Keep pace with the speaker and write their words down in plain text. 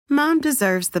Mom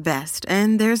deserves the best,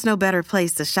 and there's no better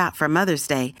place to shop for Mother's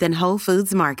Day than Whole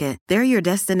Foods Market. They're your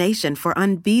destination for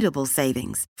unbeatable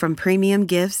savings, from premium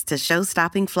gifts to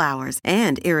show-stopping flowers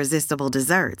and irresistible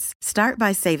desserts. Start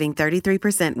by saving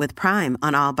 33% with Prime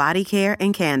on all body care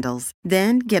and candles.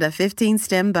 Then get a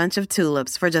 15-stem bunch of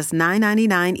tulips for just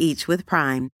 $9.99 each with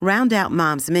Prime. Round out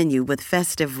Mom's menu with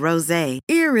festive rosé,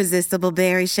 irresistible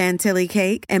berry chantilly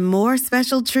cake, and more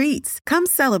special treats. Come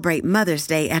celebrate Mother's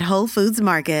Day at Whole Foods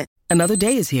Market. Another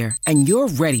day is here, and you're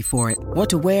ready for it. What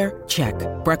to wear? Check.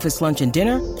 Breakfast, lunch, and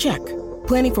dinner? Check.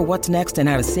 Planning for what's next and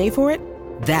how to save for it?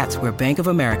 That's where Bank of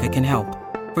America can help.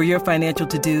 For your financial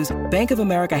to-dos, Bank of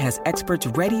America has experts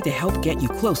ready to help get you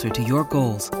closer to your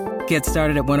goals. Get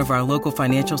started at one of our local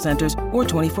financial centers or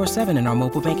 24/7 in our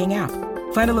mobile banking app.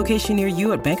 Find a location near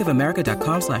you at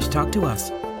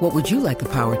bankofamerica.com/talktous. What would you like the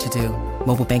power to do?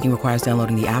 Mobile banking requires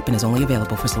downloading the app and is only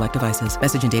available for select devices.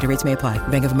 Message and data rates may apply.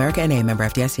 Bank of America N.A., member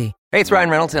FDIC. Hey, it's Ryan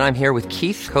Reynolds, and I'm here with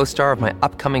Keith, co-star of my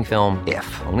upcoming film, If,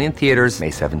 only in theaters May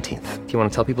 17th. Do you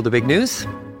want to tell people the big news?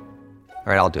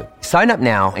 All right, I'll do it. Sign up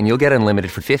now and you'll get unlimited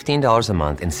for $15 a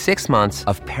month and 6 months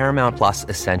of Paramount Plus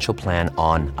Essential Plan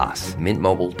on us.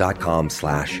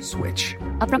 MintMobile.com/switch.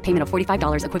 Upfront payment of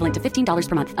 $45 equivalent to $15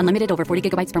 per month. Unlimited over 40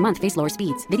 gigabytes per month. Face lower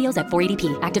speeds. Videos at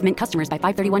 480p. Active Mint customers by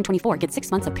 531.24 get 6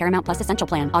 months of Paramount Plus Essential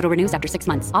Plan. Auto renews after 6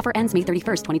 months. Offer ends May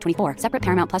 31st, 2024. Separate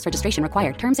Paramount Plus registration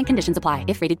required. Terms and conditions apply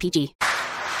if rated PG.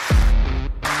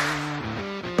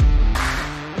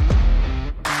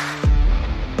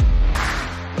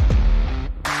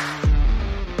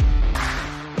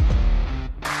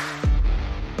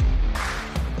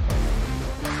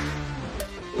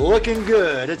 Looking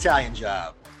good, Italian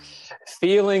Job.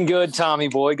 Feeling good, Tommy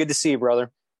boy. Good to see you,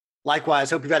 brother. Likewise.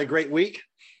 Hope you've had a great week.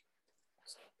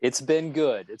 It's been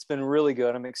good. It's been really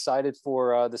good. I'm excited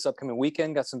for this upcoming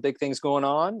weekend. Got some big things going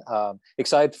on.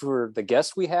 Excited for the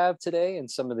guest we have today and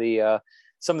some of the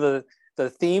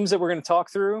themes that we're going to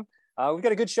talk through. We've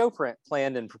got a good show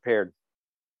planned and prepared.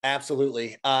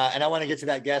 Absolutely. And I want to get to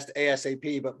that guest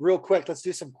ASAP, but real quick, let's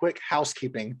do some quick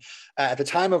housekeeping. At the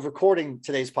time of recording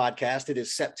today's podcast, it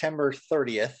is September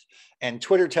 30th, and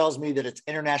Twitter tells me that it's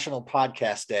International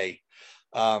Podcast Day,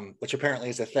 which apparently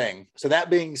is a thing. So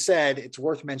that being said, it's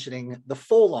worth mentioning the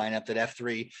full lineup that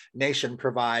F3 Nation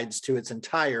provides to its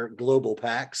entire global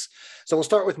packs. So we'll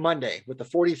start with Monday with the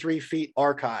 43 Feet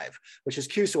Archive, which is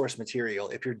Q-Source material.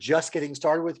 If you're just getting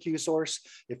started with Q-Source,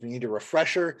 if you need a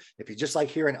refresher, if you just like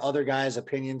hearing other guys'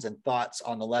 opinions and thoughts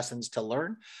on the lessons to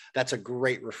learn, that's a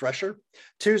great refresher.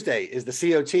 Tuesday is the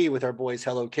COT with our boys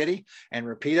Hello Kitty and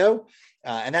Rapido.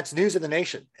 And that's news of the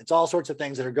nation. It's all sorts of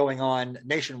things that are going on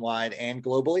nationwide and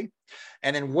globally.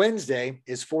 And then Wednesday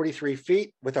is 43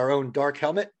 Feet with our own Dark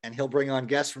Helmet, and he'll bring on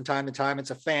guests from time to time. It's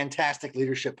a fantastic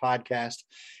leadership podcast.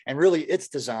 And really, it's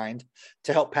designed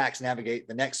to help packs navigate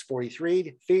the next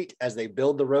 43 feet as they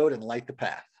build the road and light the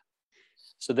path.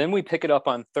 So then we pick it up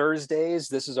on Thursdays.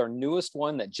 This is our newest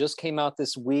one that just came out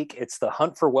this week. It's the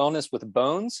Hunt for Wellness with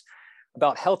Bones,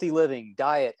 about healthy living,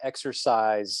 diet,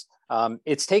 exercise.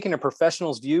 It's taking a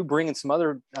professional's view, bringing some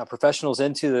other professionals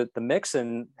into the mix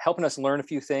and helping us learn a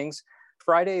few things.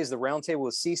 Friday is the Roundtable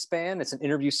with C-SPAN. It's an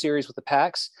interview series with the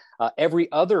packs.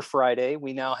 Every other Friday,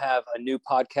 we now have a new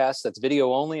podcast that's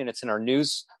video only, and it's in our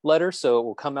newsletter, so it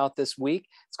will come out this week.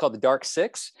 It's called The Dark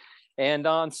Six. And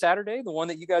on Saturday, the one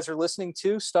that you guys are listening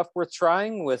to, Stuff Worth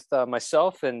Trying, with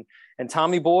myself and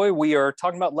Tommy Boy, we are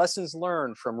talking about lessons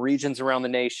learned from regions around the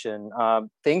nation,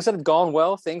 things that have gone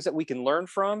well, things that we can learn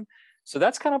from. So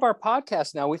that's kind of our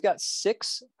podcast now. We've got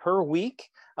 6 per week,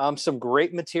 some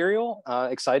great material.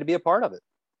 Excited to be a part of it.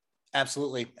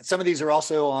 Absolutely. Some of these are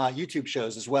also YouTube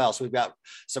shows as well. So we've got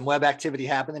some web activity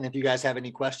happening. If you guys have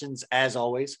any questions, as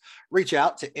always, reach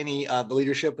out to any of the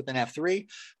leadership within F3,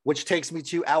 which takes me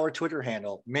to our Twitter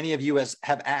handle. Many of you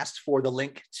have asked for the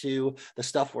link to the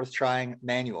Stuff Worth Trying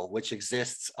manual, which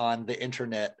exists on the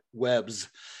internet webs.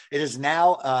 It is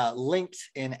now linked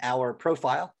in our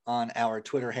profile on our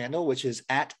Twitter handle, which is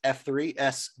at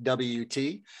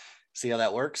F3SWT. See how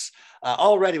that works.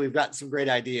 Already, we've got some great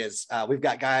ideas. We've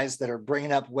got guys that are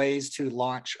bringing up ways to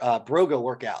launch Broga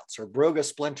workouts or Broga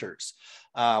splinters.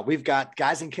 We've got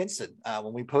guys in Kinston,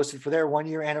 when we posted for their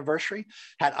 1-year anniversary,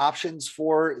 had options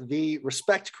for the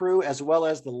Respect crew as well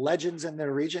as the legends in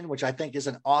their region, which I think is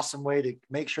an awesome way to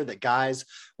make sure that guys,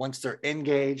 once they're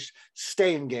engaged,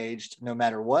 stay engaged no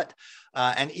matter what.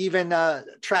 And even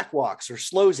track walks or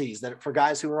slowsies that for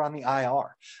guys who are on the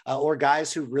IR or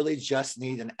guys who really just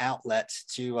need an outlet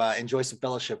to enjoy some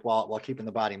fellowship while keeping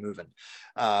the body moving.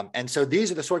 And so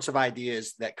these are the sorts of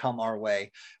ideas that come our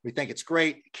way. We think it's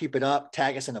great. Keep it up.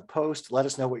 tag us in a post. Let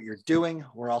us know what you're doing.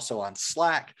 We're also on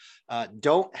Slack.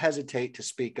 Don't hesitate to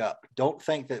speak up. Don't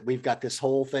think that we've got this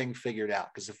whole thing figured out,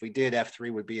 because if we did,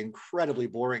 F3 would be incredibly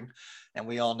boring, and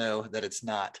we all know that it's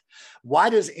not.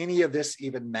 Why does any of this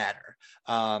even matter?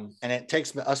 And it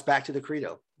takes us back to the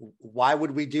credo. Why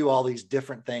would we do all these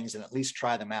different things and at least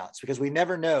try them out? It's because we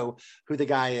never know who the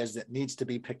guy is that needs to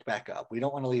be picked back up. We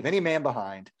don't want to leave any man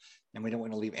behind, and we don't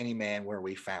want to leave any man where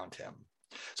we found him.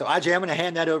 So Ajay, I'm going to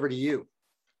hand that over to you.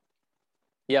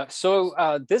 Yeah. So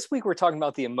this week we're talking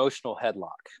about the emotional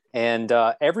headlock, and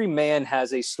every man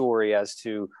has a story as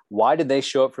to why did they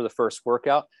show up for the first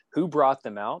workout, who brought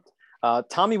them out.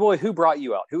 Tommy boy, who brought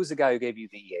you out? Who was the guy who gave you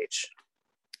the EH?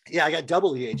 Yeah, I got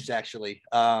double EHs actually.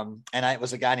 And it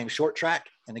was a guy named Short Track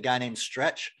and a guy named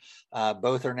Stretch.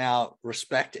 Both are now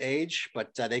respect age,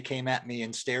 but they came at me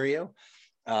in stereo.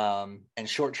 And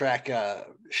Short Track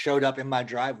showed up in my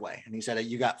driveway, and he said,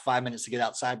 you got 5 minutes to get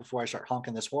outside before I start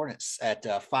honking this horn. It's at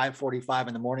 5:45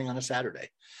 in the morning on a Saturday.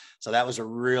 So that was a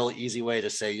real easy way to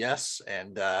say yes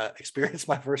and experience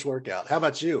my first workout. How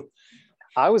about you?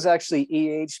 I was actually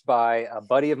EH'd by a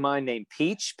buddy of mine named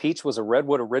Peach. Peach was a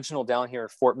Redwood original down here in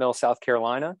Fort Mill, South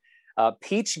Carolina.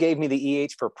 Peach gave me the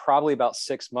EH for probably about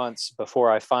 6 months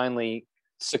before I finally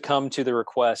succumbed to the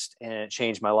request, and it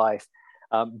changed my life.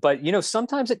 But, you know,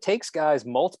 sometimes it takes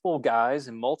multiple guys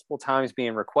and multiple times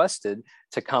being requested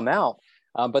to come out.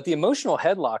 But the emotional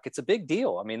headlock, it's a big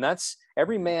deal. I mean,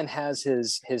 every man has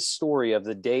his story of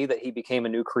the day that he became a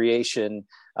new creation,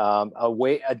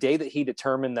 a day that he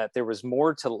determined that there was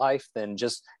more to life than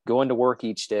just going to work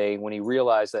each day, when he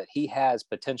realized that he has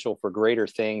potential for greater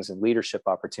things and leadership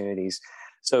opportunities.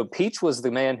 So Peach was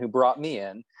the man who brought me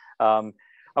in.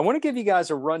 I want to give you guys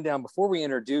a rundown before we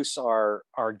introduce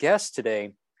our guest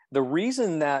today. The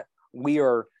reason that we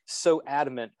are so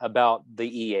adamant about the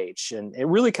EH, and it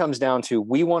really comes down to,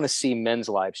 we want to see men's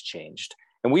lives changed.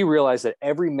 And we realize that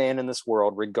every man in this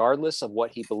world, regardless of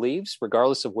what he believes,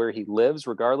 regardless of where he lives,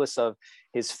 regardless of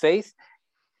his faith,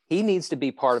 he needs to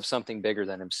be part of something bigger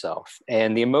than himself.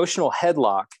 And the emotional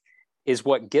headlock is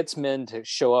what gets men to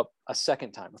show up a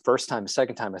second time, a first time, a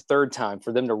second time, a third time,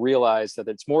 for them to realize that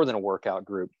it's more than a workout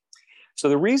group. So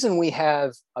the reason we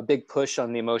have a big push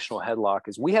on the emotional headlock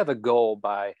is we have a goal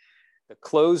by the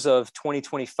close of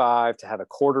 2025 to have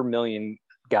 250,000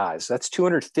 guys. That's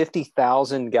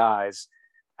 250,000 guys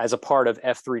as a part of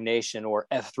F3 Nation, or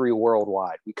F3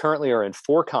 worldwide. We currently are in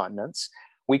 4 continents.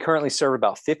 We currently serve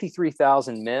about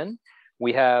 53,000 men.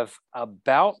 We have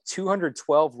about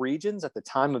 212 regions at the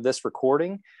time of this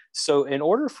recording. So in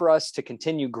order for us to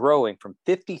continue growing from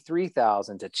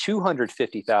 53,000 to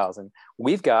 250,000,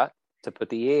 we've got to put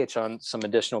the EH on some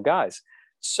additional guys.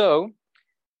 So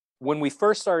when we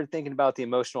first started thinking about the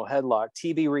emotional headlock,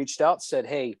 TB reached out, said,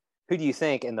 hey, who do you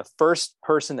think? And the first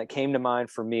person that came to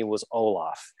mind for me was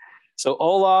Olaf. So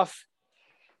Olaf,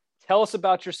 tell us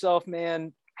about yourself,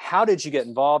 man. How did you get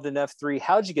involved in F3?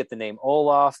 How did you get the name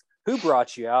Olaf? Who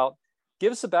brought you out?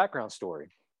 Give us a background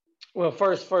story. Well,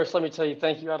 first, let me tell you,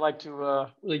 thank you. I'd like to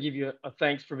really give you a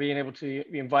thanks for being able to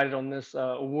be invited on this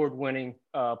award-winning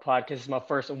podcast. This is my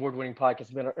first award-winning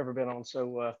podcast I've ever been on.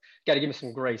 So got to give me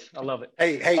some grace. I love it.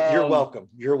 Hey, you're welcome.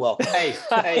 You're welcome. Hey,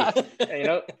 you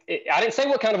know, I didn't say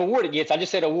what kind of award it gets. I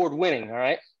just said award-winning. All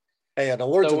right. Hey, an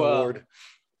award's an award.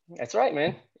 That's right,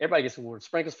 man. Everybody gets awards.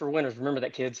 Sprinkles for winners. Remember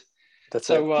that, kids. That's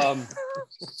so.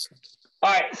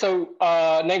 All right. So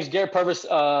name's Garrett Purvis,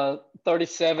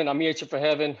 37. I'm EH for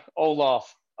Heaven.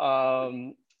 Olaf.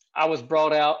 I was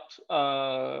brought out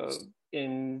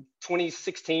in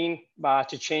 2016 by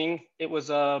Cha-Ching. It was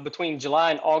between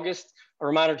July and August. A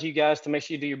reminder to you guys to make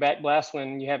sure you do your back blast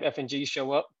when you have FNG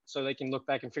show up, so they can look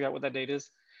back and figure out what that date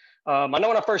is. I know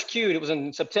when I first queued, it was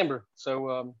in September.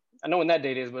 So I know when that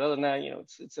date is, but other than that, you know,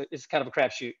 it's kind of a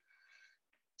crapshoot.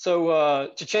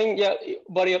 So Cha-Ching, yeah,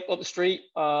 buddy up the street,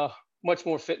 much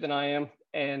more fit than I am.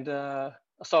 And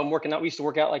I saw him working out. We used to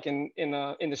work out like in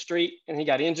the street, and he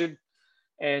got injured.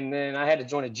 And then I had to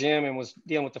join a gym and was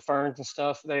dealing with the ferns and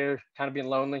stuff there, kind of being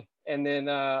lonely. And then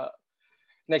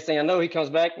next thing I know, he comes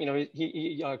back, you know,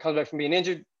 he comes back from being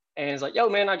injured, and he's like, yo,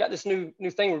 man, I got this new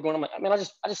thing we're going. I'm like, man, I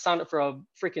just signed up for a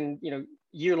freaking, you know,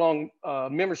 year-long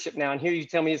membership now. And here you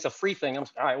tell me it's a free thing. I'm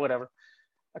like, all right, whatever.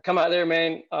 I come out there,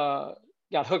 man,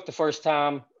 got hooked the first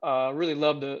time, really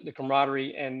loved the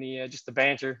camaraderie and the just the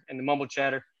banter and the mumble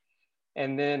chatter.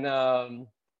 And then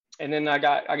I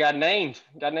got named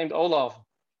Olaf.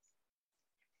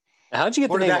 How'd you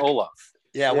get the name Olaf?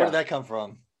 Yeah, where did that come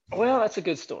from? Well, that's a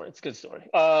good story. It's a good story.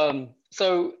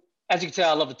 So as you can tell,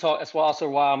 I love to talk. That's also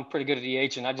why I'm pretty good at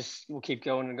EH, and I just will keep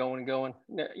going and going and going.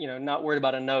 You know, not worried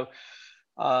about a no.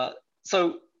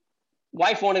 So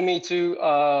wife wanted me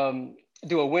to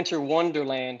do a winter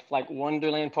wonderland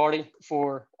party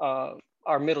for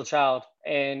our middle child.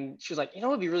 And she was like, you know,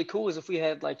 what'd be really cool is if we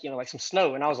had like, you know, like some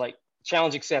snow. And I was like,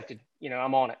 challenge accepted, you know,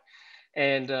 I'm on it.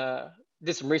 And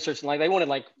did some research, and like they wanted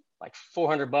like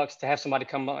 $400 to have somebody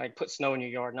come like put snow in your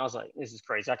yard. And I was like, this is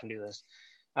crazy. I can do this.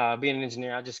 Being an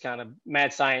engineer, I just kind of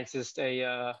mad scientist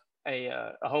a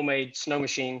homemade snow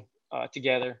machine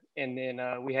together. And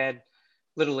then we had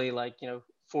literally like, you know,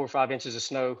 4 or 5 inches of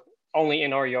snow only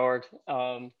in our yard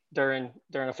during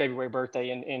a February birthday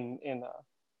in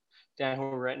down where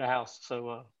we're at in the house.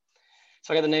 So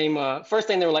I got the name. First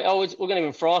thing they were like, oh, we're gonna name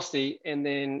him Frosty, and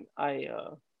then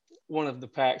one of the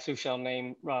packs, who shall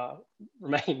remain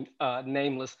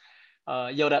nameless,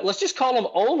 yelled out, let's just call him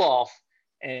Olaf.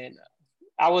 And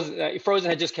I was Frozen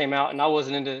had just came out, and I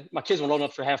wasn't into, my kids weren't old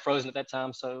enough to have Frozen at that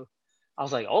time, so I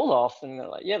was like, Olaf, and they're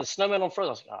like, yeah, the snowman on Frozen.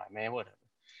 I was like, all right, man, whatever.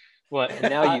 What? And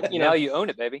now now you own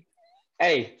it, baby.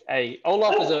 Hey,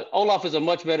 Olaf is a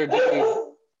much better dude.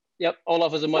 Yep,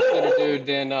 Olaf is a much better dude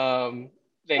than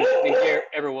Garrett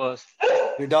ever was.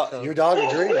 Your dog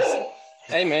agrees.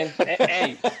 Hey man,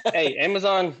 hey,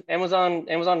 Amazon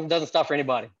doesn't stop for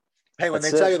anybody. Hey, when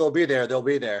they tell you they'll be there, they'll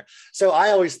be there. So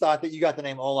I always thought that you got the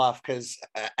name Olaf because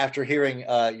after hearing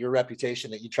your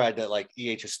reputation that you tried to like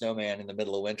EH a snowman in the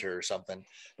middle of winter or something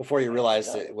before you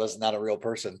realized it was not a real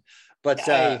person. But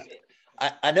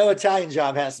I know Italian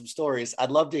Job has some stories. I'd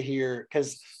love to hear,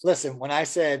 because listen, when I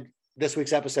said this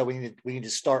week's episode, we need to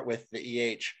start with the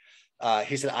EH.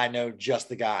 He said, I know just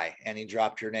the guy, and he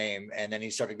dropped your name, and then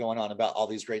he started going on about all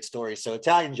these great stories. So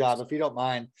Italian Job, if you don't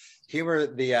mind, humor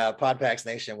the Podpacks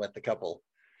Nation with the couple.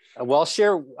 Well, I'll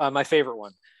share my favorite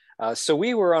one. So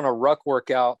we were on a ruck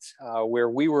workout where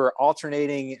we were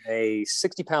alternating a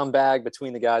 60-pound bag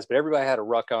between the guys, but everybody had a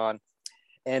ruck on.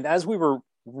 And as we were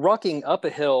rucking up a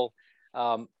hill,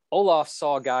 Olaf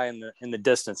saw a guy in the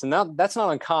distance, and that's not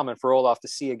uncommon for Olaf to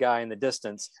see a guy in the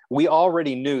distance. We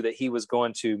already knew that he was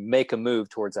going to make a move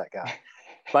towards that guy.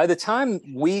 By the time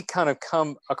we kind of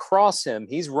come across him,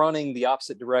 he's running the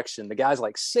opposite direction. The guy's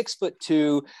like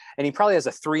 6'2", and he probably has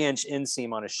a 3-inch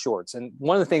inseam on his shorts. And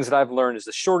one of the things that I've learned is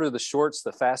the shorter the shorts,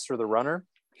 the faster the runner.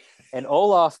 And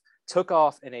Olaf took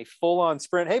off in a full-on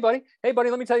sprint. Hey, buddy,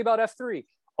 let me tell you about F3.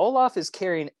 Olaf is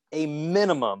carrying a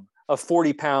minimum of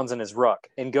 40 pounds in his ruck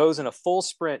and goes in a full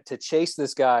sprint to chase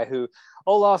this guy who,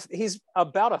 Olaf, he's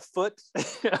about a foot.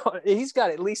 He's got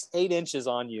at least 8 inches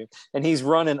on you, and he's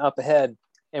running up ahead.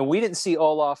 And we didn't see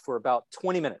Olaf for about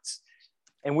 20 minutes.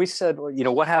 And we said, well, you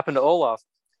know, what happened to Olaf?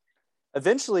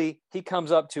 Eventually, he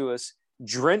comes up to us,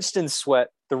 drenched in sweat.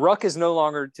 The ruck is no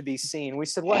longer to be seen. We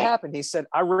said, what happened? He said,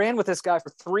 I ran with this guy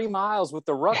for 3 miles with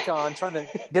the ruck on, trying to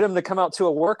get him to come out to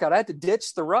a workout. I had to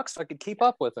ditch the ruck so I could keep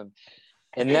up with him.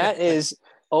 And that is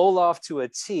Olaf to a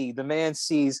T. The man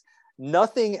sees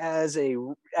nothing as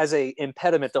a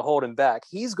impediment to hold him back.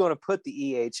 He's going to put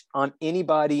the EH on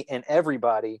anybody and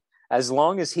everybody. As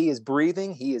long as he is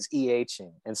breathing, he is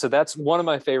EHing. And so that's one of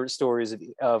my favorite stories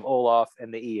of Olaf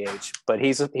and the EH. But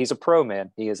he's a pro,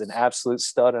 man. He is an absolute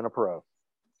stud and a pro.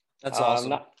 That's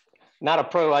awesome. Not a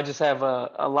pro. I just have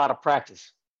a lot of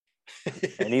practice.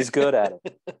 And he's good at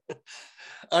it.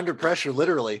 Under pressure,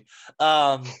 literally.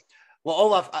 Well,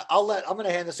 Olaf, I'm going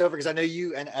to hand this over because I know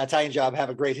you and Italian Job have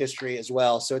a great history as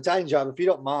well. So Italian Job, if you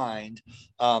don't mind,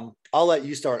 I'll let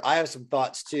you start. I have some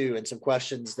thoughts too, and some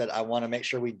questions that I want to make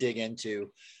sure we dig into.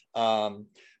 But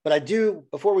I do,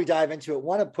 before we dive into it,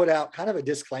 want to put out kind of a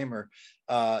disclaimer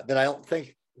that I don't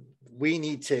think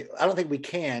we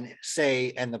can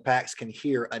say, and the packs can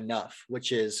hear enough,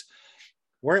 which is,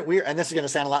 we're and this is going to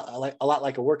sound a lot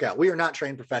like a workout. We are not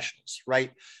trained professionals,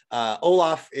 right?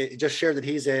 Olaf just shared that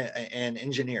he's an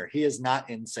engineer. He is not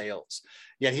in sales,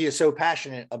 yet he is so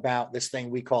passionate about this thing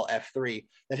we call F3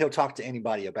 that he'll talk to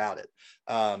anybody about it.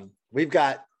 We've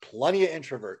got plenty of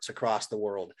introverts across the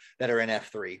world that are in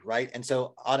F3, right? And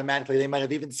so automatically they might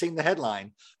have even seen the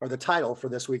headline or the title for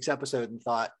this week's episode and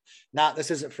thought, nah,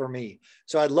 this isn't for me.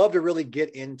 So I'd love to really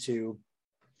get into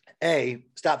A,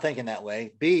 stop thinking that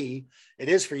way. B, it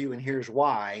is for you, and here's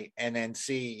why. And then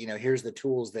C, here's the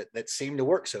tools that seem to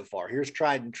work so far. Here's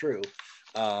tried and true.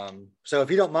 So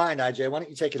if you don't mind, IJ, why don't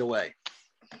you take it away?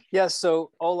 Yeah.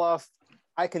 So Olaf,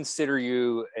 I consider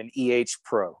you an EH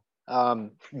pro.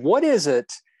 What is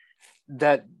it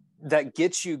that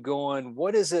gets you going?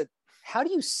 What is it? How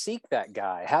do you seek that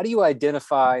guy? How do you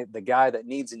identify the guy that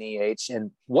needs an EH,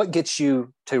 and what gets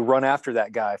you to run after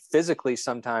that guy physically,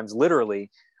 sometimes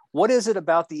literally? What is it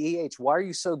about the EH? Why are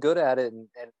you so good at it? And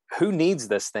who needs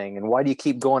this thing? And why do you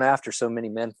keep going after so many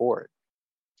men for it?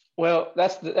 Well,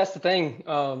 that's the thing.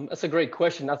 That's a great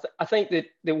question. I think that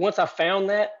once I found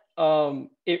that,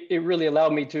 it really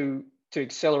allowed me to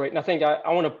accelerate. And I think I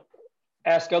want to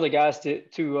ask other guys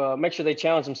to make sure they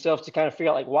challenge themselves to kind of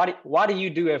figure out, like, why do you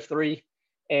do F3,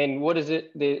 and what is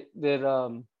it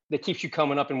that keeps you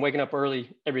coming up and waking up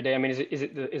early every day? I mean, is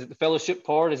it the fellowship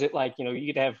part? Is it like, you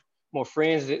get to have more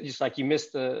friends? Is it just like you miss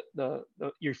you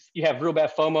have real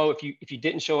bad FOMO if you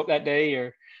didn't show up that day,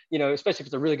 or especially if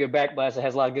it's a really good back blast that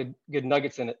has a lot of good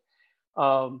nuggets in it.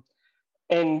 And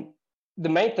the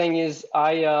main thing is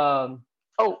let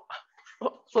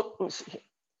me see.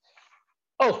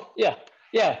 Oh yeah,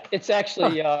 it's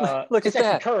actually look at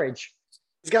that courage.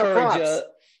 It's got props.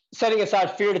 Setting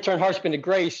aside fear to turn hardship into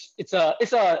grace. It's a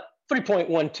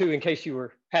 3.12 in case you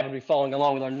were happen to be following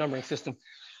along with our numbering system.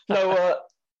 No,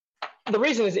 the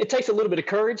reason is it takes a little bit of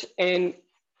courage, and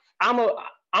I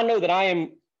know that I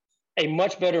am a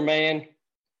much better man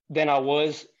than I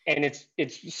was, and it's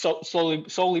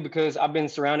solely because I've been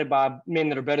surrounded by men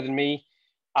that are better than me.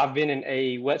 I've been in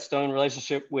a whetstone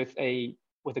relationship with a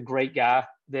great guy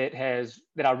that I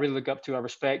really look up to, I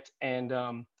respect,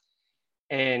 and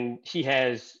he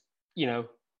has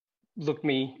looked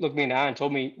me in the eye and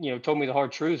told me the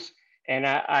hard truths. And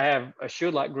I have a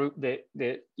Shield Light group that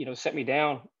set me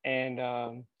down and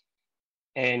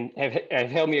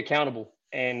have held me accountable,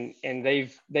 and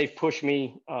they've pushed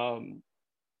me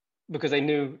because they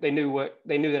knew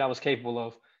that I was capable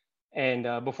of,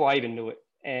 and before I even knew it,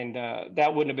 and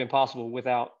that wouldn't have been possible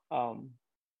without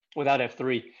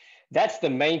F3. That's the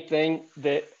main thing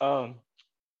that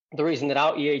the reason that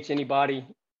I'll EH anybody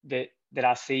that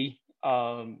I see.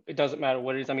 It doesn't matter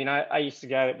what it is. I mean, I used to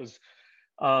guy that was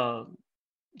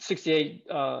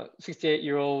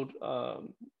 68-year-old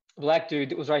black dude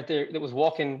that was right there, that was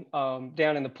walking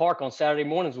down in the park on Saturday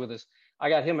mornings with us. I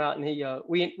got him out, and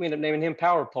we ended up naming him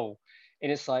Power Pole.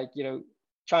 And it's like,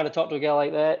 trying to talk to a guy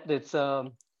like that,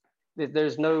 that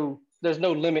there's no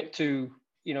limit to,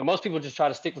 most people just try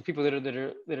to stick with people that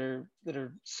are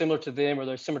similar to them, or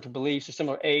they're similar to beliefs or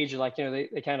similar age, or like, they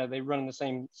run in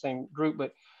the same group.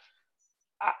 But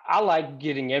I like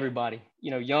getting everybody,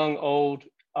 young, old.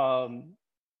 I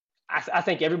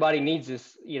think everybody needs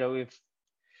this, if,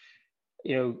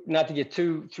 not to get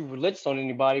too religious on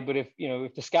anybody, but if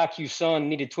the Sky Q son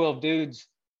needed 12 dudes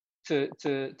to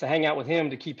hang out with him,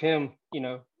 to keep him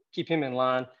in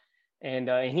line, and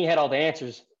he had all the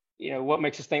answers, what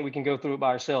makes us think we can go through it by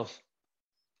ourselves?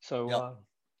 So, yep.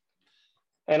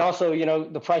 And also,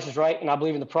 the price is right, and I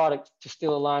believe in the product, to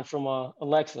steal a line from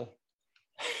Alexa.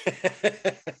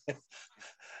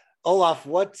 Olaf,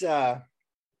 what do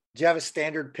you have a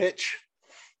standard pitch?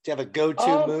 Do you have a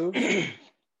go-to move?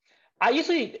 I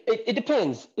usually, it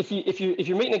depends. If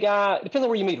you're meeting a guy, it depends on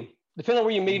where you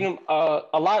meet him.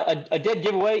 A dead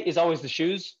giveaway is always the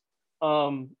shoes.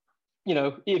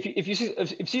 If you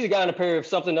see a guy in a pair of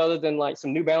something other than like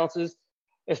some New Balances,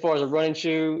 as far as a running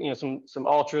shoe, some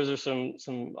Ultras or some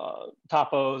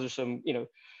Topos or some,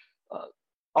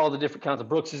 all the different kinds of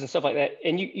Brookses and stuff like that.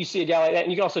 And you see a guy like that,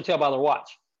 and you can also tell by their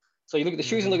watch. So you look at the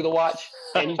shoes and look at the watch,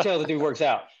 and you tell the dude works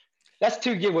out. That's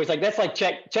 2 giveaways. Like, that's like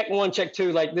check 1, check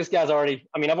 2. Like, this guy's already,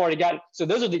 I've already gotten. So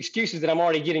those are the excuses that I'm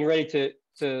already getting ready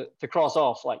to cross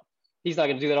off. Like, he's not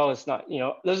going to do that. Oh, it's not,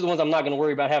 those are the ones I'm not going to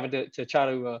worry about having to try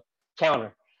to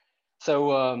counter.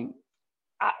 So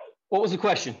what was the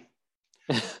question?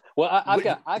 Well,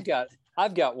 I've got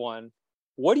one.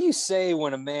 What do you say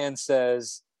when a man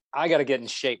says, I got to get in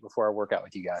shape before I work out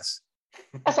with you guys?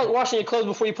 That's like washing your clothes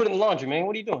before you put it in the laundry, man.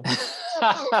 What are you doing?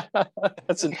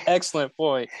 That's an excellent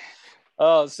point.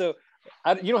 So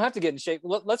you don't have to get in shape.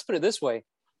 Let's put it this way.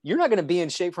 You're not going to be in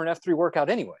shape for an F3 workout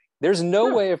anyway. There's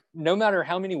no way, no matter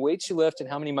how many weights you lift and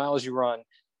how many miles you run,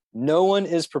 no one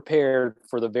is prepared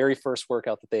for the very first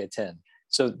workout that they attend.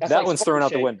 So that one's thrown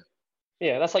out the window.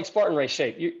 Yeah, that's like Spartan race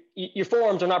shape. Your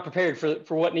forearms are not prepared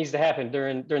for what needs to happen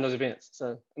during those events.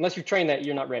 So unless you train that,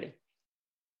 you're not ready.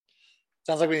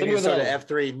 Sounds like we need to start an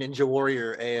F3 Ninja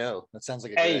Warrior AO. That sounds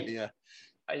like a good idea.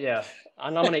 Yeah,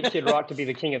 I nominate Kid Rock to be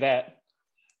the king of that.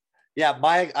 Yeah,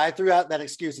 I threw out that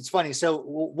excuse. It's funny. So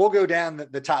we'll go down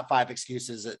the top 5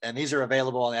 excuses, and these are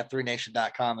available on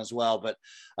F3Nation.com as well. But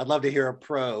I'd love to hear a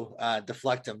pro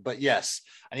deflect them. But yes,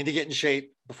 I need to get in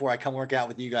shape before I come work out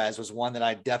with you guys was one that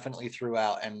I definitely threw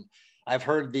out. And I've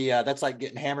heard that's like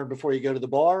getting hammered before you go to the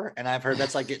bar, and I've heard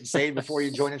that's like getting saved before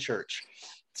you join a church.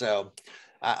 So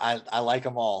I like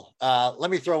them all. Let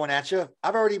me throw one at you.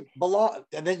 I've already belonged,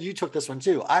 and then you took this one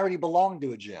too. I already belong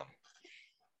to a gym.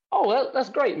 Oh, well, that's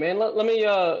great, man. Let me,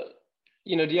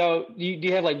 do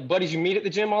you have like buddies you meet at the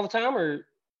gym all the time, or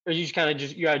you just kind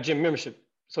of you got a gym membership,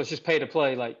 so it's just pay to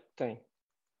play like thing?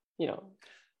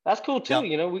 That's cool too.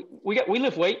 Yep. We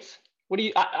lift weights. what do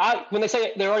you, when they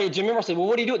say they're already a gym member, I say, well,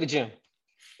 what do you do at the gym?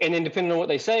 And then depending on what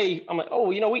they say, I'm like, oh,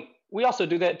 we also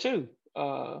do that too.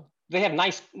 They have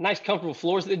nice, comfortable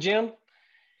floors at the gym.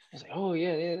 I was like, oh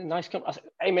yeah, nice. I said,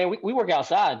 hey man, we work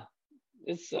outside.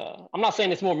 It's, I'm not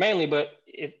saying it's more manly, but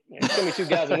if it's gonna be two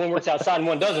guys and one works outside and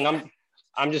one doesn't,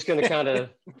 I'm just going to kind of,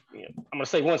 I'm going to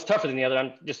say one's tougher than the other.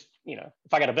 I'm just,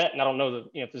 if I got a bet and I don't know if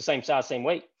they're the same size, same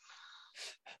weight.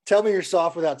 Tell me you're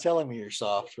soft without telling me you're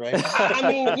soft, right? I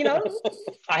mean,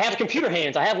 I have computer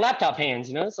hands. I have laptop hands,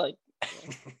 it's like,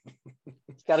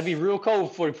 it's got to be real cold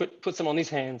before you put some on these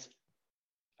hands.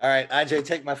 All right, IJ,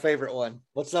 take my favorite one.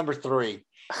 What's number 3?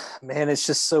 Man, it's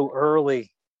just so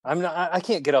early. I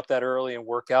can't get up that early and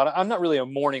work out. I'm not really a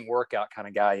morning workout kind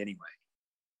of guy anyway.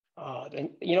 And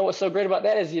what's so great about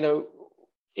that is,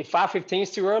 if 5:15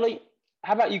 is too early,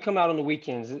 how about you come out on the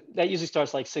weekends? That usually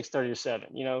starts like 6:30 or 7,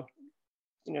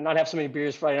 not have so many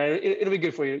beers Friday night. It'll be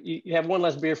good for you. You have one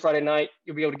less beer Friday night.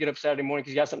 You'll be able to get up Saturday morning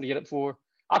because you got something to get up for.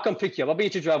 I'll come pick you up. I'll be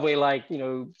at your driveway like,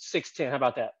 6:10. How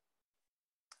about that?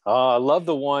 I love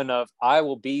the one of I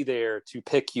will be there to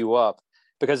pick you up,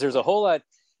 because it's a whole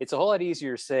lot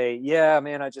easier to say, yeah,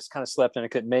 man, I just kind of slept and I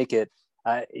couldn't make it.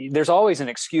 There's always an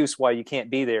excuse why you can't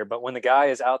be there. But when the guy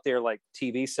is out there, like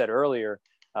TV said earlier,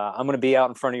 I'm going to be out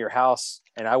in front of your house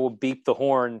and I will beep the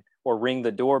horn or ring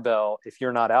the doorbell if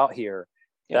you're not out here.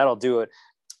 Yeah. That'll do it.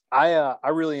 I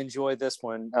really enjoy this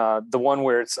one. The one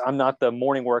where I'm not the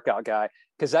morning workout guy,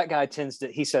 because that guy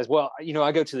he says, well,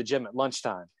 I go to the gym at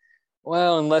lunchtime.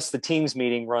 Well, unless the team's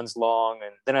meeting runs long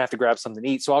and then I have to grab something to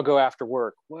eat. So I'll go after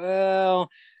work. Well,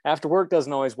 after work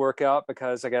doesn't always work out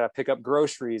because I got to pick up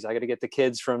groceries. I got to get the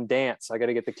kids from dance. I got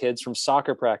to get the kids from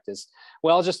soccer practice.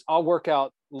 Well, I'll work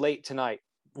out late tonight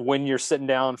when you're sitting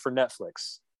down for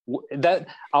Netflix.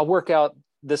 I'll work out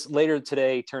this later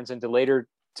today, turns into later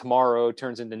tomorrow,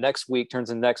 turns into next week,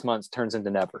 turns into next month, turns into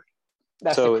never.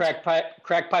 That's the crack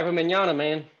pipe of manana,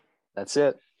 man. That's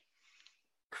it.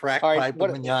 Crack pipe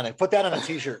of manana. Put that on a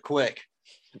t-shirt quick.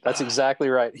 That's exactly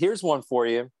right. Here's one for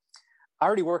you. I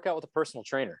already work out with a personal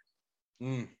trainer.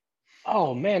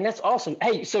 Oh man, that's awesome.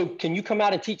 Hey, so can you come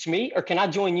out and teach me, or can I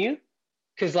join you?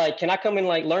 Because can I come and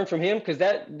learn from him? Because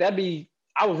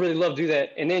I would really love to do that.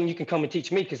 And then you can come and teach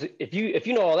me. Because if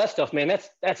you know all that stuff, man,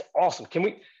 that's awesome.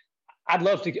 I'd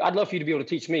love for you to be able to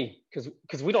teach me,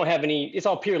 because we don't have any, it's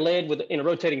all peer led in a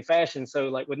rotating fashion.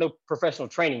 So with no professional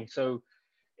training. So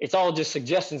it's all just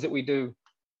suggestions that we do.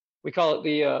 We call it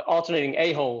the alternating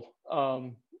a-hole.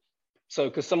 So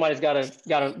because somebody's got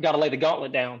to lay the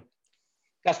gauntlet down.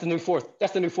 That's the new fourth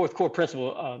core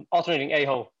principle, alternating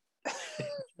a-hole.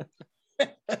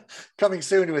 Coming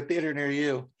soon to a theater near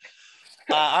you.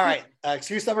 All right,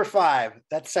 excuse number 5.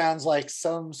 That sounds like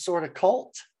some sort of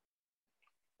cult.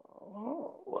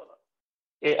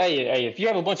 Hey, if you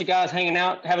have a bunch of guys hanging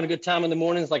out, having a good time in the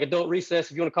mornings, like adult recess,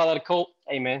 if you want to call that a cult,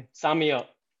 hey man, sign me up.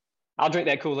 I'll drink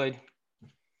that Kool-Aid.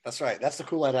 That's right. That's the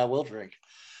Kool-Aid I will drink.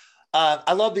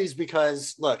 I love these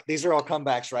because, look, these are all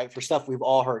comebacks, right, for stuff we've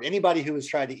all heard. Anybody who has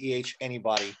tried to EH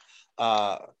anybody,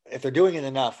 if they're doing it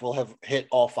enough, will have hit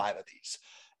all 5 of these.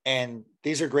 And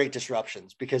these are great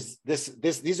disruptions because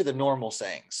these are the normal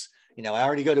sayings. I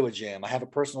already go to a gym. I have a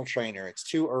personal trainer. It's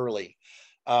too early.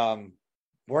 We're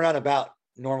not about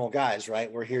normal guys,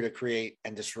 right? We're here to create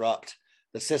and disrupt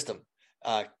the system.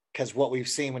 Because what we've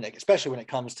seen, especially when it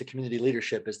comes to community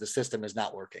leadership, is the system is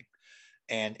not working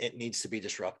and it needs to be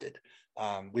disrupted.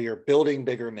 We are building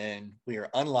bigger men. We are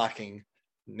unlocking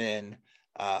men,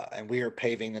 and we are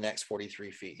paving the next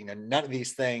 43 feet. None of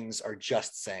these things are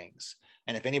just sayings.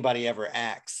 And if anybody ever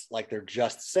acts like they're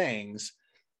just sayings,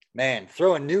 man,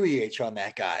 throw a new EH on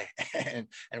that guy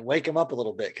and wake him up a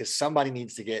little bit, because somebody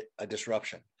needs to get a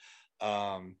disruption.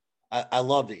 I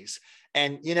love these.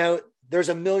 And, there's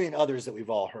a million others that we've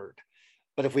all heard.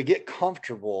 But if we get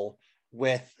comfortable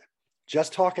with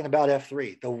just talking about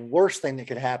F3, the worst thing that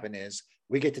could happen is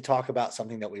we get to talk about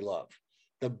something that we love.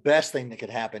 The best thing that could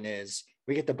happen is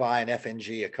we get to buy an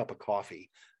FNG a cup of coffee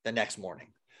the next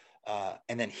morning.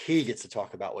 And then he gets to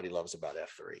talk about what he loves about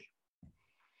F3.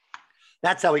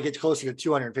 That's how we get closer to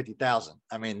 250,000.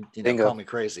 I mean, call me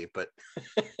crazy, but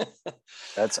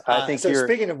that's, I think so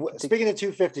speaking of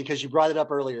 250, because you brought it up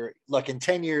earlier, look, in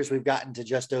 10 years, we've gotten to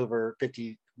just over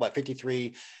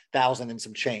 53,000 and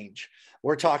some change.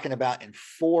 We're talking about in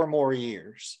 4 more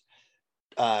years,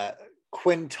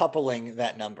 quintupling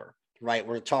that number, right?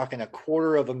 We're talking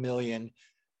 250,000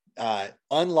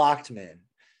 unlocked men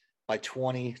by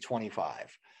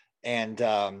 2025. And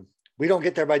we don't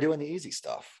get there by doing the easy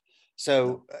stuff.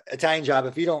 So Italian Job,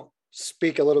 if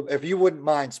you wouldn't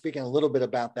mind speaking a little bit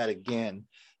about that again,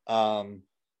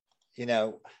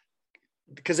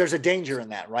 because there's a danger in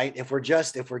that, right? If we're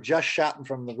just shouting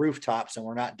from the rooftops and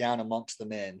we're not down amongst the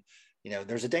men,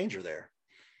 there's a danger there.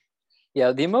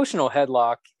 Yeah, the emotional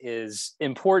headlock is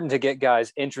important to get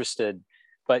guys interested,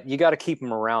 but you got to keep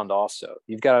them around also.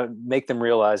 You've got to make them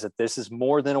realize that this is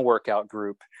more than a workout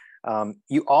group.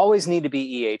 You always need to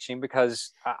be EHing,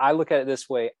 because I look at it this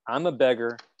way. I'm a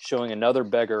beggar showing another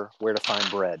beggar where to find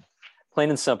bread. Plain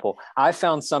and simple. I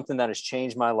found something that has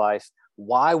changed my life.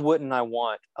 Why wouldn't I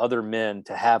want other men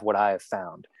to have what I have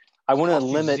found? I want to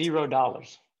limit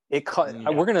 $0.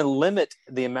 We're going to limit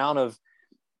the amount of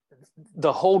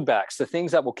the holdbacks, the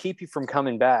things that will keep you from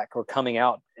coming back or coming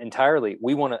out entirely.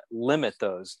 We want to limit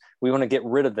those. We want to get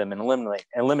rid of them and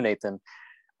eliminate them.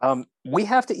 We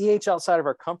have to EH outside of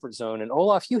our comfort zone. And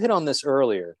Olaf, you hit on this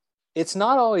earlier. It's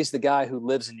not always the guy who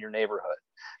lives in your neighborhood,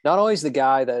 not always the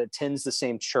guy that attends the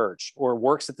same church or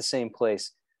works at the same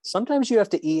place. Sometimes you have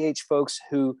to EH folks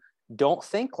who don't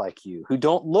think like you, who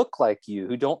don't look like you,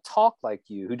 who don't talk like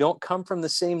you, who don't come from the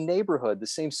same neighborhood, the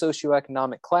same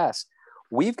socioeconomic class.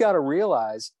 We've got to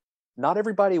realize not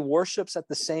everybody worships at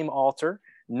the same altar.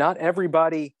 Not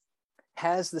everybody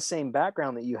has the same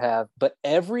background that you have, but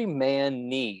every man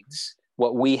needs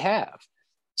what we have.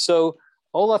 So,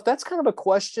 Olaf, that's kind of a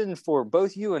question for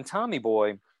both you and Tommy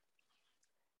Boy.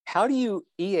 How do you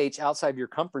EH outside your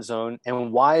comfort zone,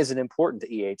 and why is it important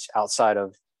to EH outside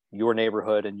of your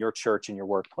neighborhood and your church and your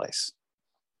workplace?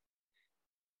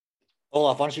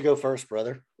 Olaf, why don't you go first,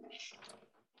 brother?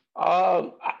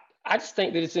 I just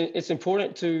think that it's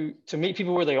important to meet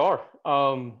people where they are.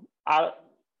 I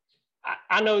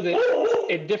know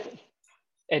that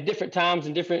at different times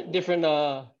and different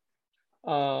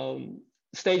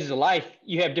stages of life,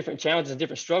 you have different challenges and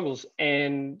different struggles,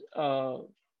 and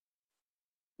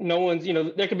no one's,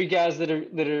 there could be guys that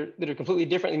are completely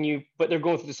different than you, but they're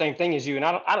going through the same thing as you. And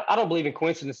I don't believe in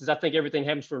coincidences. I think everything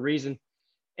happens for a reason,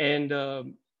 and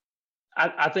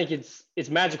I think it's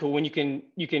magical when you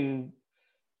can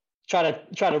try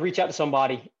to reach out to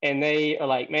somebody and they are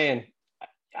like, man,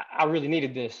 I really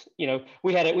needed this.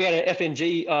 We had an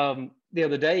FNG the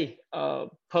other day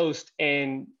post,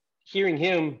 and hearing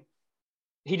him,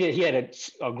 he had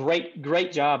a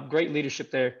great job, great leadership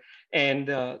there.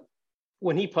 And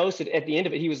when he posted at the end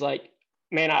of it, he was like,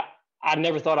 man, I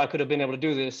never thought I could have been able to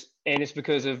do this. And it's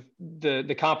because of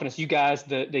the confidence you guys,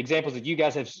 the examples that you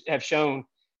guys have shown.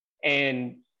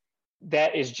 And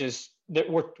that is just, that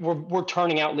we're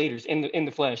turning out leaders in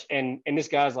the flesh. And this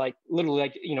guy's like, literally,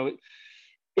 like,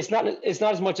 it's not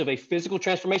as much of a physical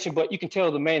transformation, but you can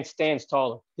tell the man stands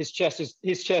taller. His chest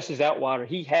is out wider.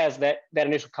 He has that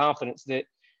initial confidence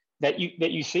that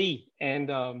you see.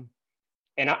 And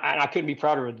I couldn't be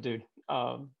prouder of the dude.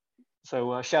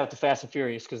 So shout out to Fast and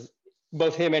Furious, because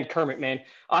both him and Kermit, man,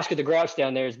 Oscar the Grouch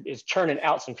down there is churning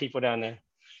out some people down there.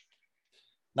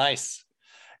 Nice.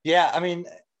 Yeah. I mean,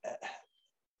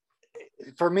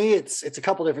 for me, it's a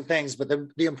couple different things, but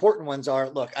the important ones are,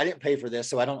 look, I didn't pay for this,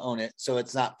 so I don't own it. So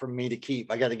it's not for me to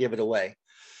keep. I got to give it away.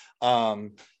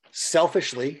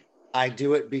 Selfishly, I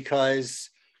do it because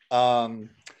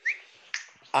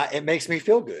it makes me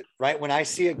feel good, right? When I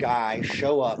see a guy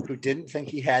show up who didn't think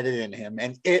he had it in him,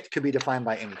 and it could be defined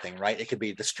by anything, right? It could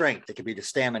be the strength, it could be the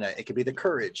stamina, it could be the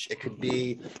courage, it could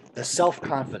be the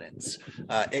self-confidence,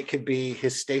 it could be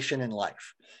his station in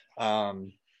life.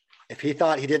 If he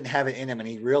thought he didn't have it in him and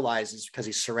he realizes, because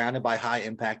he's surrounded by high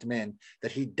impact men,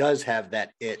 that he does have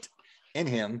that it in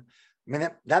him, I mean,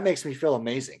 that makes me feel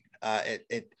amazing.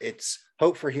 It's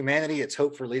hope for humanity. It's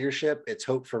hope for leadership. It's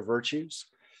hope for virtues.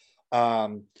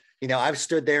 I've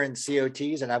stood there in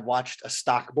COTs and I've watched a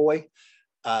stock boy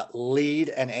lead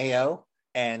an AO,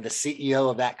 and the CEO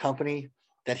of that company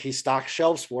that he stocked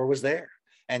shelves for was there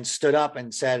and stood up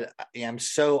and said, I'm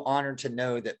so honored to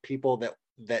know that people that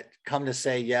come to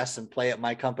say yes and play at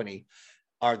my company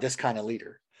are this kind of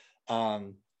leader.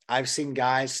 I've seen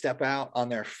guys step out on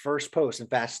their first post. In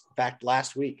fact,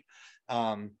 last week,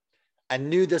 I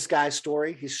knew this guy's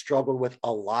story. He struggled with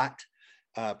a lot,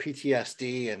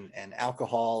 PTSD and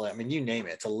alcohol. I mean, you name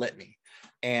it, it's a litany.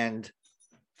 And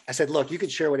I said, look, you can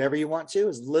share whatever you want to,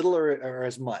 as little or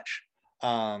as much.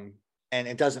 And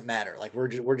it doesn't matter. Like,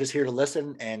 we're just here to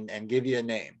listen and give you a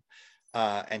name.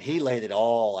 And he laid it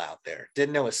all out there.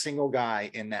 Didn't know a single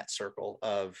guy in that circle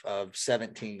of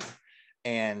 17.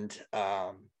 And,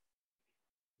 I've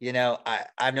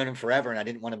known him forever and I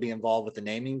didn't want to be involved with the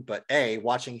naming, but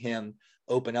watching him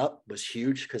open up was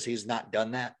huge because he's not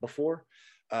done that before.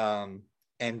 And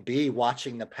B,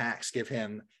 watching the PAX give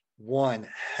him one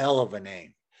hell of a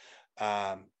name.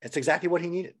 It's exactly what he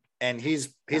needed. And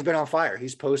he's been on fire.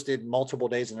 He's posted multiple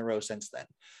days in a row since then.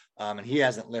 And he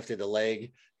hasn't lifted a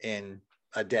leg in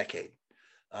a decade.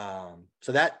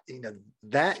 So that,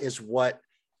 that is what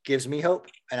gives me hope.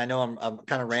 And I know I'm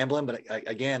kind of rambling, but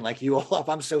again, like you all,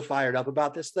 I'm so fired up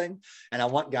about this thing, and I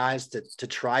want guys to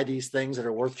try these things that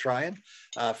are worth trying,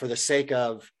 for the sake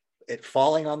of it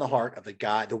falling on the heart of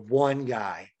the one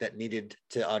guy that needed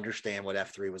to understand what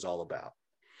F3 was all about.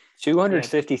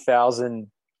 250,000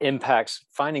 impacts,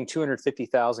 finding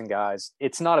 250,000 guys.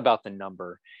 It's not about the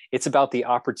number. It's about the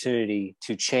opportunity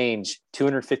to change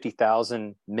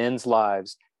 250,000 men's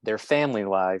lives, their family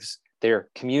lives, their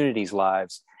communities'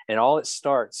 lives. And all it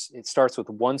starts with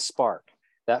one spark.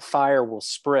 That fire will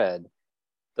spread.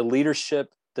 The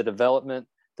leadership, the development,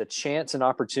 the chance and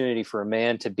opportunity for a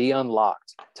man to be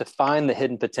unlocked, to find the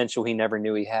hidden potential he never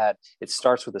knew he had. It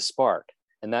starts with a spark.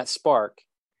 And that spark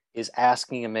is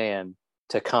asking a man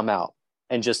to come out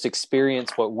and just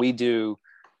experience what we do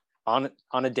on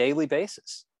a daily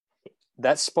basis.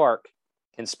 That spark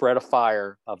can spread a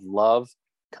fire of love,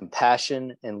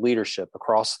 compassion, and leadership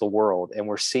across the world. And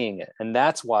we're seeing it. And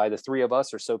that's why the three of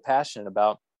us are so passionate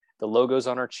about the logos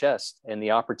on our chest and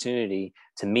the opportunity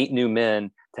to meet new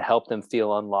men, to help them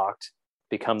feel unlocked,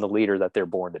 become the leader that they're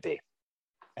born to be.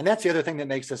 And that's the other thing that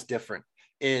makes us different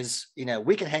is,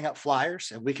 we can hang up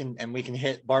flyers and we can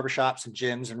hit barbershops and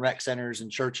gyms and rec centers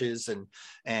and churches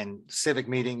and civic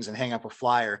meetings and hang up a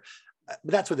flyer.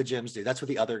 But that's what the gyms do. That's what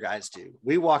the other guys do.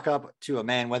 We walk up to a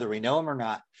man, whether we know him or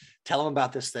not, tell him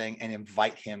about this thing and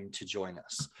invite him to join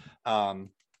us.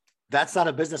 That's not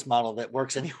a business model that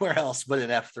works anywhere else but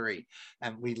at F3.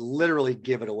 And we literally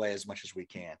give it away as much as we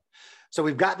can. So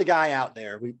we've got the guy out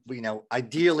there. We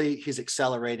ideally he's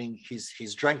accelerating.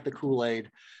 He's drank the Kool-Aid.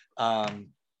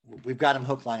 We've got him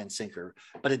hook, line, and sinker,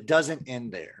 but it doesn't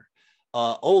end there.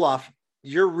 Olaf,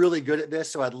 you're really good at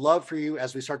this. So I'd love for you,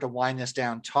 as we start to wind this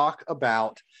down, talk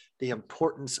about the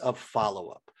importance of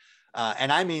follow-up.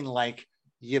 And I mean, like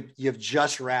you've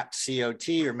just wrapped COT,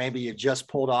 or maybe you just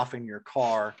pulled off in your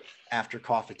car after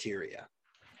cafeteria.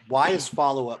 Why is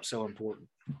follow-up so important?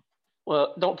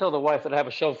 Well, don't tell the wife that I have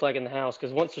a show flag in the house,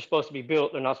 because once they're supposed to be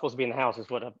built, they're not supposed to be in the house, is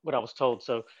what I was told.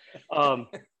 So,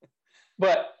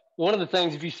 but one of the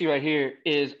things, if you see right here,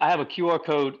 is I have a QR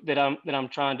code that I'm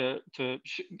trying to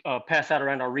pass out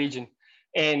around our region,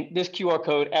 and this QR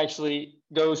code actually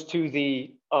goes to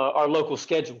our local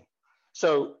schedule.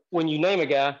 So when you name a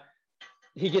guy,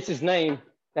 he gets his name.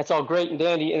 That's all great and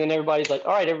dandy, and then everybody's like,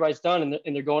 "All right, everybody's done,"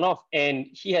 and they're going off, and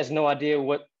he has no idea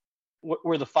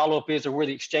where the follow-up is or where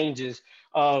the exchange is.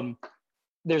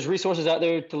 There's resources out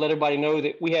there to let everybody know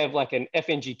that we have like an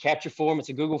FNG capture form. It's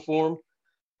a Google form.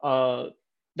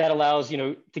 That allows,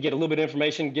 to get a little bit of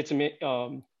information, gets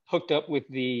them hooked up with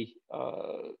the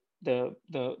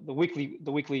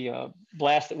weekly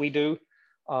blast that we do,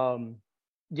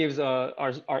 gives our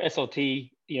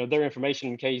SLT, their information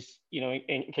in case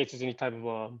there's any type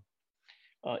of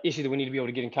issue that we need to be able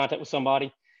to get in contact with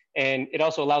somebody. And it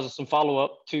also allows us some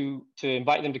follow-up to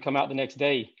invite them to come out the next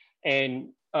day. And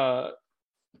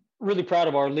really proud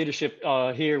of our leadership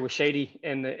here with Shady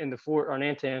and the Fort, our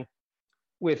Nantan.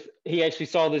 He actually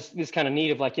saw this kind of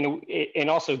need of and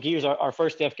also Gears, our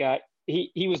first F guy,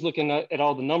 he was looking at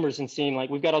all the numbers and seeing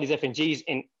we've got all these FNGs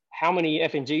and how many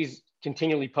FNGs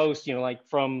continually post,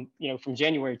 from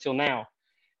January till now.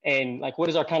 And what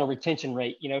is our kind of retention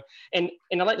rate, and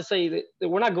I like to say that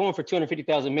we're not going for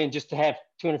 250,000 men just to have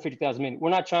 250,000 men.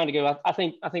 We're not trying to go, I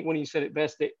think one of you said it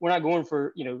best, that we're not going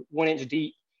for, 1 inch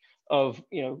deep of,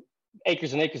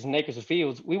 acres and acres and acres of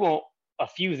fields. We want a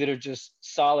few that are just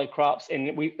solid crops,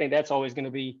 and we think that's always going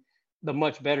to be the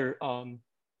much better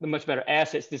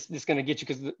assets that's going to get you,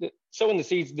 because sowing the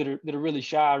seeds that are really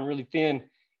shy and really thin,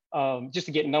 just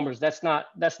to get numbers, that's not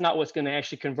what's going to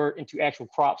actually convert into actual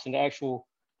crops and actual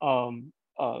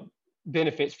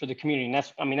benefits for the community.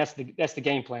 And that's the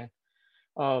game plan.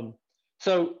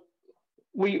 So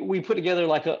we put together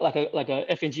like a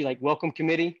FNG welcome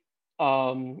committee,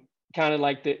 kind of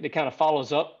that kind of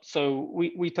follows up. So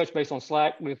we touch base on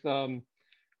Slack with when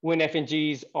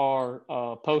FNGs are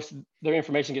posted, their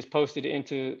information gets posted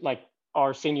into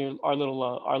our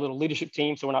little leadership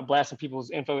team. So we're not blasting people's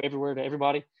info everywhere to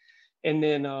everybody. And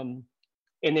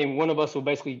then one of us will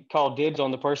basically call dibs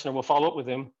on the person, or we'll follow up with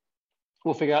them.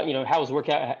 We'll figure out, how was the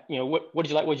workout? What did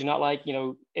you like? What did you not like?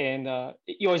 And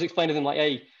you always explain to them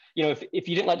hey, if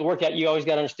you didn't like the workout, you always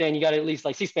got to understand, you got to at least,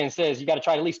 like C-SPAN says, you got to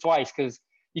try it at least twice, because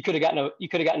you could have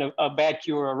gotten a bad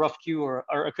cue or a rough cue, or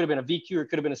it could have been a V cue, or it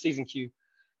could have been a season cue.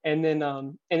 And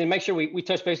then make sure we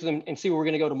touch base with them and see where we're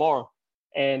going to go tomorrow.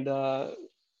 And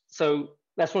so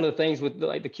that's one of the things with the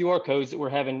QR codes that we're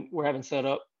having set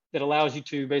up that allows you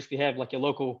to basically have a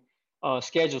local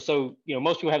schedule. So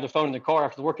most people have their phone in their car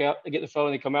after the workout. They get the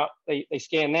phone, they come out, they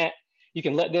scan that, you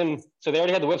can let them, so they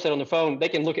already have the website on their phone. They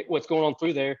can look at what's going on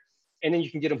through there, and then you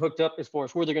can get them hooked up as far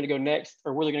as where they're going to go next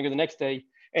or where they're going to go the next day.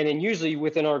 And then usually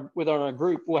within our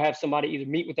group, we'll have somebody either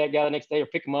meet with that guy the next day or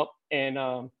pick them up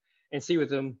and see with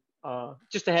them,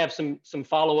 just to have some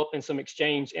follow up and some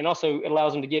exchange. And also it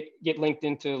allows them to get linked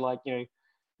into, like,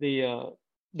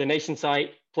 the nation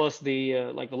site, plus the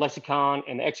like the lexicon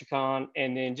and the exicon,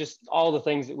 and then just all the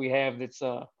things that we have. That's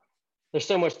there's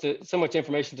so much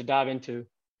information to dive into.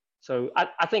 So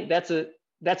I think that's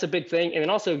a big thing. And then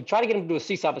also try to get them to do a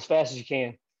CSOP as fast as you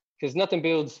can, because nothing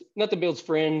builds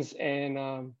friends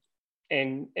and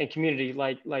community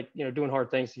like doing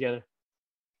hard things together.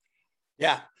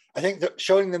 Yeah. I think that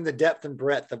showing them the depth and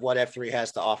breadth of what F3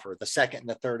 has to offer, the second and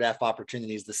the third F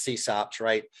opportunities, the CSOPs,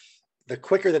 right? The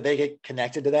quicker that they get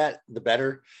connected to that, the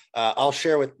better. I'll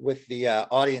share with the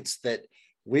audience that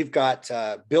we've got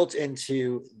built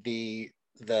into the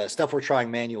Stuff We're Trying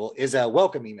manual is a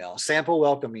welcome email, sample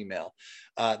welcome email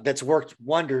that's worked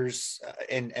wonders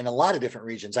in a lot of different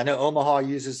regions. I know Omaha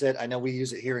uses it. I know we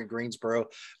use it here in Greensboro,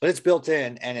 but it's built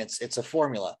in and it's a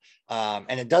formula.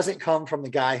 And it doesn't come from the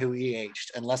guy who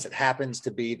EH'd unless it happens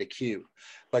to be the Q.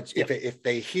 But if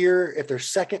their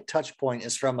second touch point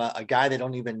is from a guy they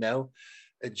don't even know,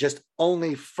 it just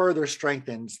only further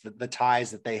strengthens the ties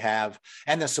that they have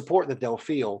and the support that they'll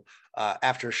feel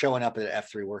after showing up at an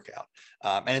F3 workout.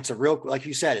 And it's a real, like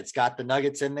you said, it's got the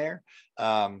nuggets in there.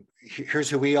 Here's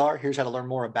who we are. Here's how to learn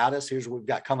more about us. Here's what we've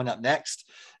got coming up next.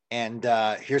 And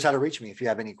here's how to reach me if you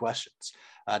have any questions.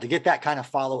 To get that kind of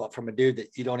follow-up from a dude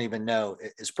that you don't even know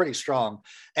is pretty strong.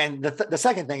 And the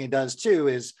second thing it does too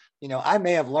is, I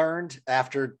may have learned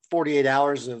after 48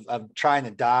 hours of trying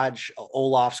to dodge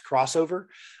Olaf's crossover,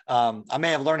 I may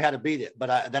have learned how to beat it,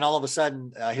 but then all of a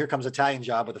sudden, here comes Italian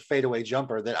Job with a fadeaway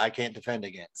jumper that I can't defend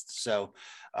against. So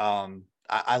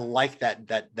I like that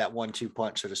 1-2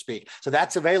 punch, so to speak. So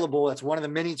that's available. That's one of the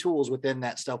many tools within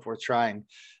that Stuff Worth Trying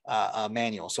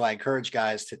manual. So I encourage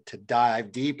guys to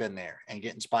dive deep in there and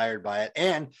get inspired by it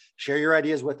and share your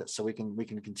ideas with us so we can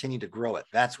continue to grow it.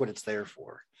 That's what it's there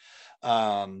for.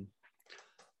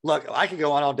 Look, I could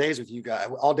go on all day with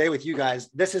you guys.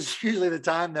 This is usually the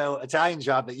time, though, Italian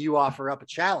Job, that you offer up a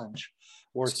challenge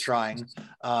worth trying.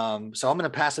 So I'm going to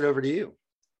pass it over to you.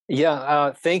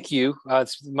 Yeah, thank you.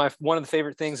 It's one of the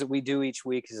favorite things that we do each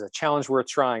week is a challenge worth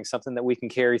trying, something that we can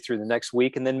carry through the next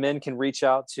week. And then men can reach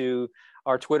out to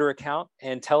our Twitter account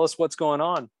and tell us what's going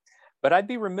on. But I'd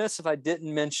be remiss if I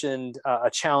didn't mention a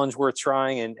challenge worth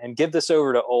trying and give this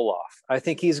over to Olaf. I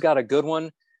think he's got a good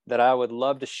one that I would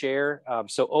love to share.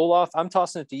 So Olaf, I'm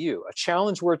tossing it to you. A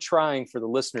challenge worth trying for the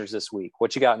listeners this week.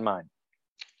 What you got in mind?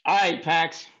 All right,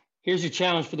 Pax, here's your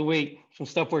challenge for the week from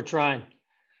Stuff We're Trying.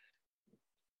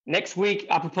 Next week,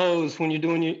 I propose when you're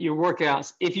doing your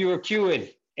workouts, if you are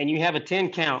queuing and you have a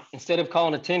 10 count, instead of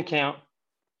calling a 10 count,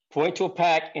 point to a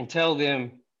pack and tell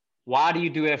them, why do you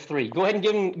do F3? Go ahead and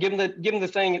give them the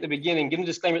thing at the beginning, give them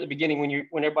the disclaimer at the beginning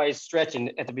when everybody's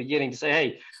stretching at the beginning to say,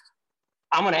 hey,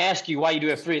 I'm going to ask you why you do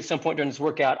F3 at some point during this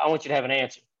workout. I want you to have an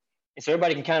answer. And so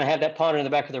everybody can kind of have that ponder in the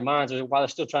back of their minds while they're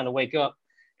still trying to wake up.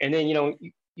 And then,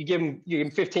 you give them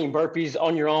 15 burpees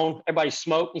on your own, everybody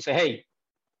smoke, and you say, hey,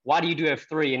 why do you do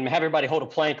F3? And have everybody hold a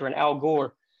plank or an Al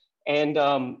Gore. And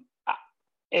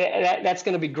that's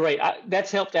going to be great.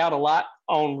 That's helped out a lot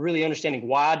on really understanding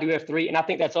why I do F3. And I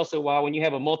think that's also why when you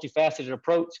have a multifaceted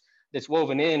approach that's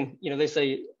woven in, they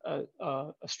say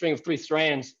a string of 3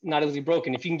 strands, not easily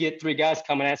broken. If you can get 3 guys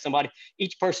coming at somebody,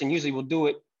 each person usually will do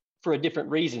it for a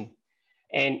different reason.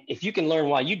 And if you can learn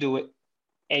why you do it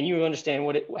and you understand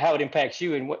how it impacts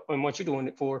you and what you're doing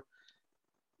it for,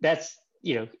 that's,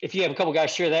 if you have a couple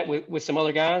guys share that with some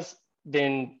other guys,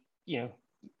 then,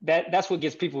 that's what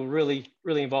gets people really,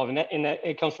 really involved in that. And that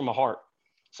it comes from a heart.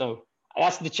 So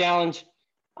that's the challenge.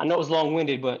 I know it was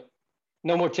long-winded, but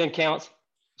no more 10 counts.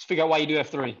 Let's figure out why you do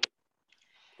F3.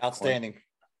 Outstanding.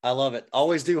 I love it.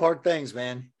 Always do hard things,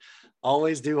 man.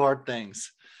 Always do hard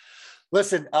things.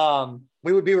 Listen,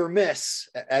 we would be remiss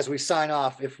as we sign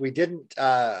off if we didn't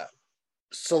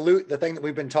salute the thing that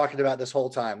we've been talking about this whole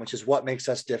time, which is what makes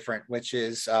us different, which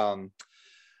is the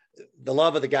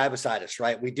love of the guy beside us,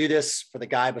 right? We do this for the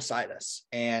guy beside us.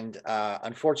 And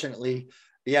unfortunately,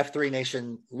 the F3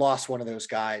 Nation lost one of those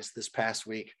guys this past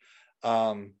week.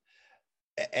 And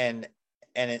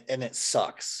it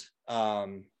sucks.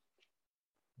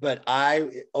 But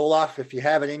Olaf, if you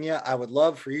have it in you, I would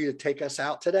love for you to take us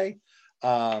out today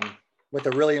with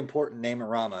a really important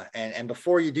name-a-rama. And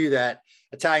before you do that,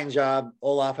 Italian Job,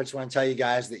 Olaf, I just want to tell you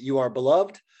guys that you are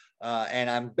beloved, and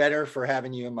I'm better for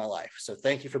having you in my life. So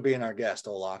thank you for being our guest,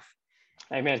 Olaf.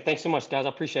 Hey, man, thanks so much, guys. I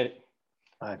appreciate it.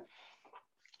 All right.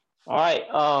 All right.